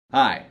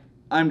Hi,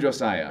 I'm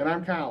Josiah. And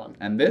I'm Colin.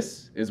 And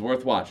this is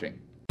Worth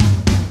Watching.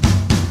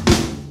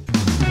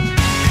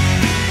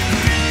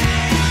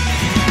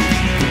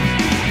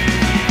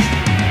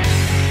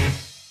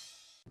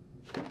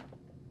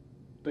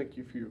 Thank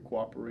you for your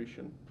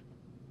cooperation.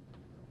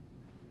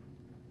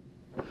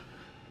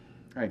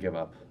 I give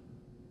up.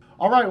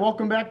 All right,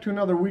 welcome back to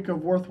another week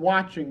of Worth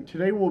Watching.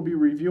 Today we'll be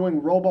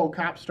reviewing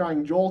RoboCop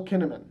starring Joel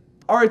Kinnaman.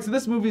 Alright, so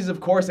this movie is of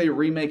course a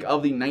remake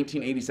of the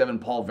 1987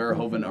 Paul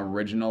Verhoeven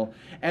original,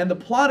 and the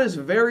plot is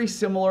very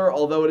similar,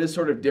 although it is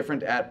sort of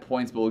different at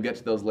points, but we'll get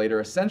to those later.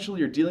 Essentially,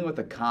 you're dealing with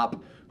a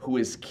cop who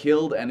is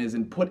killed and is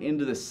put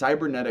into this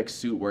cybernetic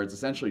suit where it's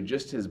essentially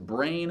just his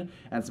brain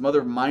and some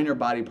other minor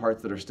body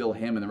parts that are still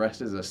him, and the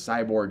rest is a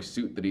cyborg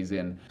suit that he's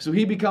in. So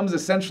he becomes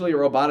essentially a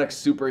robotic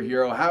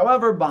superhero.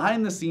 However,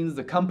 behind the scenes,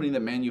 the company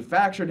that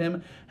manufactured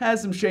him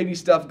has some shady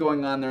stuff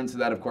going on there, and so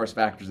that of course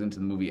factors into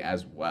the movie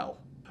as well.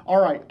 All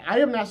right, I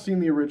have not seen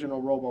the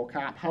original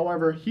RoboCop.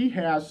 However, he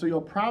has, so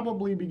you'll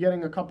probably be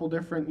getting a couple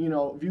different,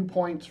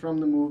 viewpoints from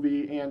the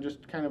movie and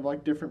just kind of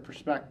like different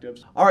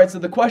perspectives. All right, so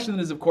the question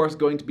that is of course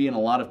going to be in a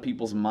lot of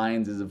people's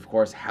minds is of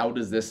course, how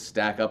does this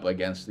stack up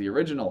against the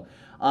original?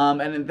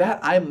 And in that,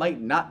 I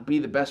might not be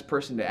the best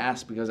person to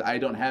ask because I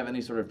don't have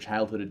any sort of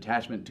childhood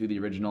attachment to the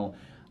original.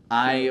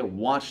 I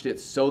watched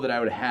it so that I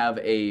would have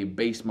a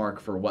base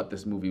mark for what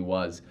this movie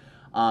was.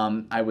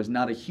 I was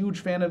not a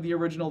huge fan of the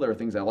original. There were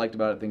things I liked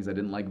about it, things I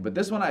didn't like, but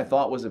this one I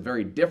thought was a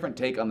very different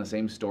take on the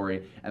same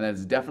story, and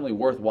that's definitely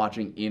worth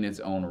watching in its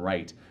own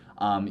right.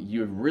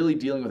 You're really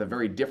dealing with a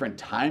very different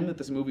time that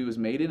this movie was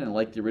made in, and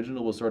like the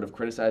original was sort of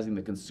criticizing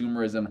the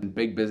consumerism and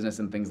big business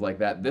and things like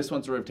that, this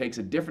one sort of takes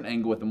a different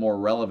angle with a more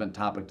relevant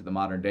topic to the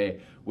modern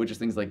day, which is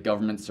things like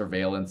government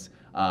surveillance,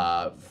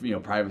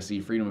 privacy,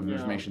 freedom of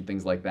information,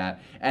 things like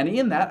that. And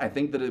in that, I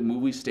think that the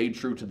movie stayed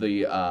true to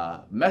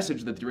the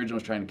message that the original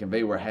was trying to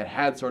convey, where it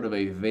had sort of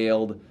a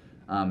veiled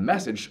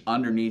message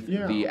underneath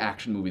the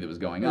action movie that was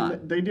going on.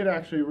 They did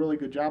actually a really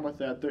good job with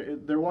that.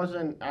 There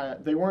wasn't,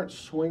 they weren't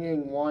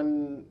swinging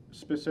one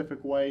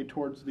specific way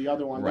towards the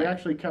other one. Right. They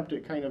actually kept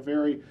it kind of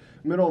very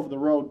middle of the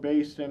road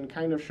based and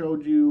kind of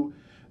showed you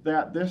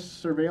that this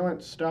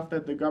surveillance stuff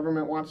that the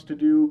government wants to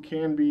do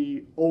can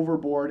be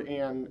overboard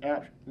and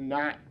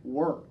not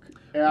work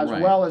as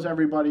well as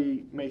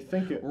everybody may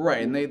think it will.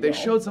 Right, and they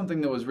showed something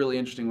that was really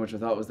interesting, which I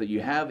thought was that you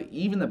have,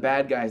 even the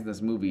bad guys in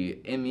this movie,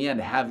 in the end,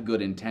 have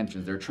good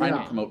intentions. They're trying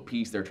to promote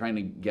peace, they're trying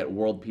to get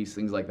world peace,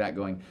 things like that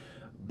going.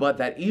 But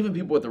that even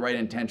people with the right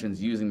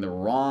intentions using the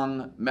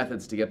wrong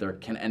methods to get there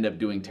can end up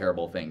doing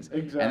terrible things.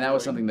 Exactly. And that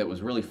was something that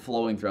was really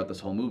flowing throughout this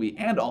whole movie,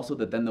 and also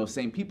that then those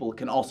same people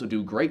can also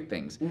do great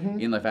things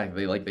in the fact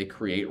that they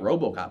create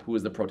RoboCop, who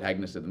is the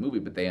protagonist of the movie,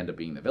 but they end up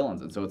being the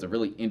villains. And so it's a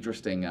really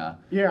interesting and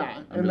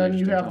then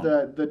you have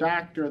the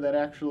doctor that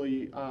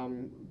actually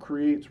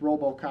creates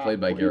RoboCop. Played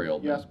by Gary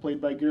Oldman. Yes,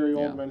 played by Gary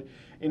Oldman.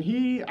 And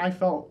I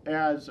felt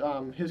as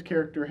his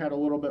character had a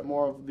little bit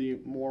more of the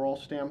moral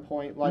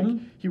standpoint. Like,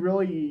 he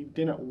really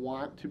didn't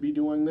want to be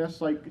doing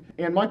this.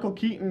 And Michael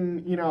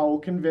Keaton,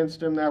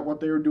 convinced him that what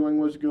they were doing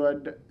was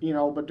good,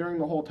 but during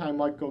the whole time,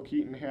 Michael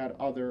Keaton had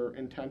other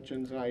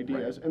intentions and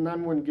ideas. Right. And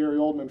then when Gary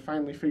Oldman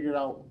finally figured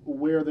out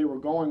where they were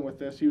going with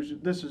this,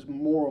 this is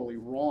morally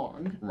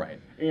wrong. Right.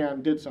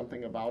 And did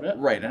something about it.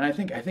 Right, and I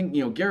think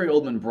Gary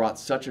Oldman brought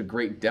such a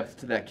great depth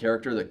to that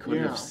character that could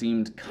have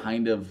seemed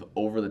kind of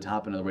over the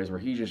top in other ways, where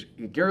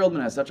Gary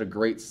Oldman has such a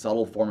great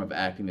subtle form of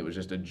acting that was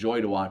just a joy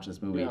to watch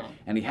this movie,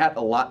 and he had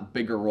a lot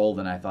bigger role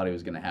than I thought he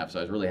was going to have, so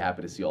I was really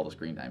happy to see all the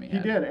screen time he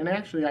had. He did, and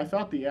actually I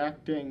thought the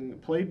acting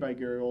played by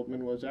Gary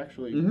Oldman was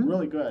actually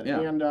really good,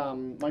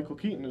 and Michael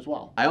Keaton as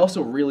well. I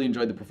also really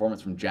enjoyed the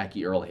performance from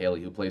Jackie Earl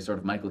Haley, who plays sort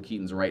of Michael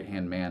Keaton's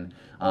right-hand man.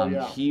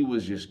 He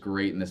was just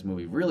great in this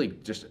movie,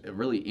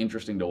 really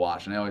interesting to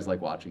watch, and I always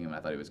like watching him.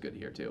 I thought he was good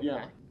here too.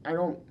 Yeah, I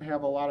don't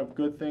have a lot of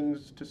good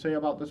things to say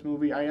about this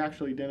movie. I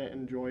actually didn't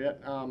enjoy it.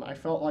 I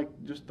felt like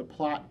just the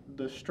plot,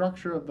 the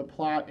structure of the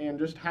plot, and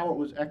just how it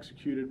was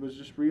executed was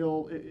just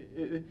real.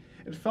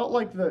 It felt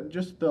like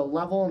just the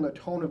level and the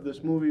tone of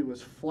this movie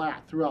was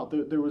flat throughout.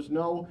 There was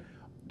no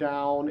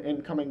down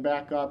and coming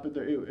back up.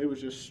 It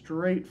was just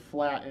straight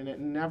flat, and it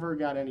never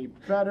got any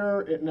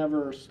better. It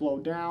never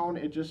slowed down.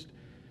 It just,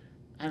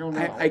 I don't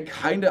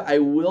know. I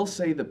will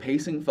say the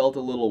pacing felt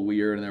a little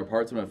weird, and there were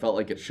parts when it felt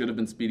like it should have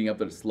been speeding up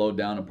that it slowed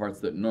down, and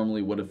parts that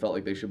normally would have felt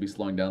like they should be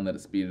slowing down that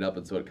it speeded up,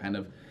 and so it kind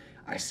of,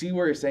 I see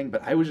where you're saying,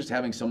 but I was just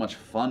having so much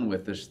fun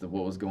with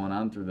what was going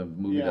on through the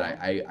movie that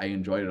I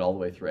enjoyed it all the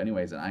way through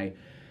anyways, and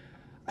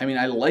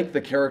I like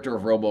the character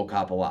of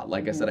RoboCop a lot.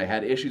 Like I said, I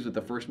had issues with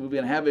the first movie,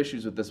 and I have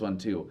issues with this one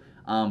too.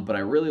 But I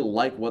really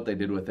like what they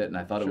did with it, and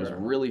I thought it was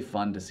really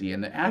fun to see.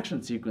 And the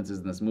action sequences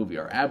in this movie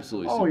are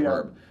absolutely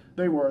superb.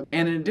 They were.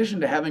 And in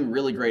addition to having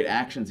really great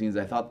action scenes,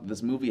 I thought that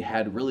this movie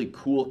had really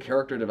cool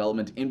character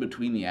development in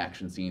between the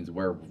action scenes,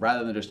 where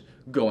rather than just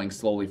going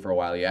slowly for a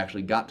while, you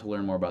actually got to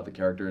learn more about the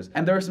characters.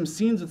 And there are some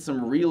scenes with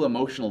some real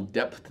emotional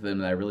depth to them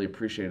that I really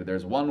appreciated.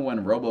 There's one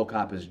when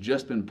RoboCop has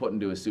just been put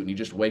into a suit and he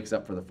just wakes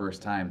up for the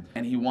first time,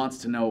 and he wants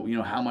to know,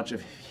 how much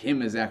of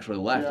him is actually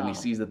left, and he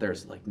sees that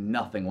there's like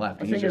nothing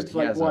left. I think it's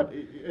like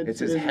it's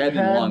his head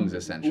and lungs,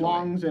 essentially.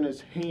 Lungs and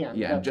his hand.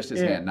 Yeah, and just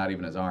his hand, not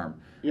even his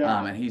arm.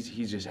 Yeah. And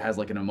he just has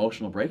like an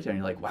emotional breakdown.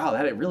 You're like, wow,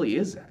 that it really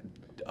is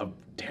a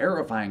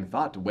terrifying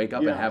thought to wake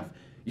up and have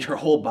your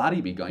whole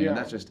body be gone. Yeah.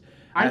 That's just.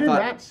 I did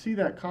not see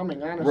that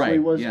coming. Honestly,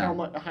 was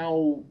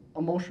how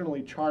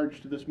emotionally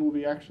charged this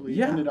movie actually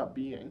ended up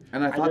being.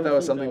 And I thought that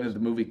was something that the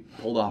movie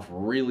pulled off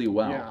really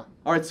well. Yeah.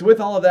 All right, so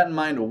with all of that in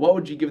mind, what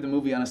would you give the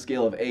movie on a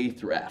scale of A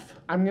through F?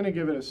 I'm gonna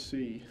give it a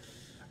C.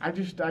 I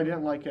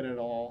didn't like it at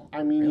all.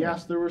 I mean, Really?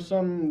 yes, there was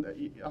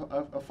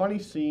a funny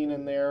scene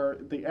in there.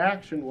 The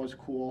action was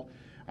cool.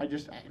 I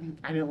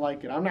didn't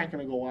like it. I'm not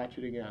going to go watch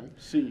it again.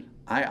 C.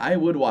 I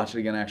would watch it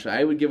again, actually.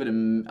 I would give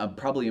it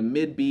probably a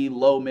mid-B,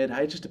 low-mid.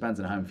 It just depends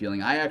on how I'm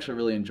feeling. I actually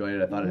really enjoyed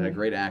it. I thought it had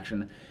great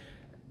action.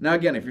 Now,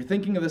 again, if you're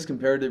thinking of this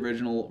compared to the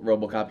original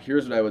RoboCop,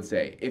 here's what I would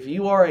say. If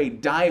you are a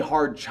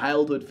die-hard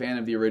childhood fan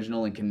of the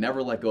original and can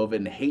never let go of it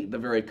and hate the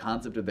very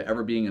concept of there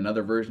ever being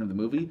another version of the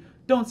movie,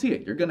 don't see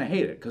it. You're going to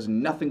hate it, because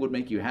nothing would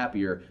make you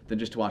happier than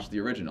just to watch the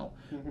original.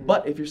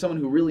 But if you're someone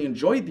who really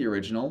enjoyed the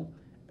original,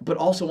 but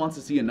also wants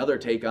to see another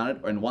take on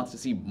it and wants to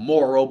see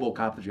more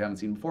RoboCop that you haven't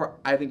seen before,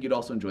 I think you'd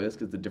also enjoy this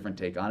because it's a different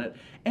take on it.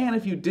 And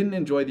if you didn't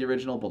enjoy the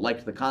original but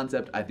liked the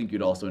concept, I think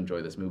you'd also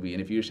enjoy this movie.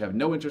 And if you just have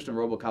no interest in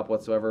RoboCop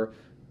whatsoever,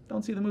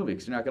 don't see the movie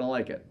because you're not going to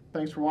like it.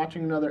 Thanks for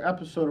watching another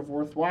episode of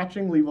Worth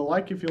Watching. Leave a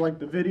like if you liked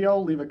the video,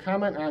 leave a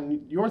comment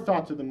on your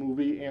thoughts of the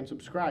movie, and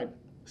subscribe.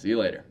 See you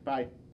later. Bye.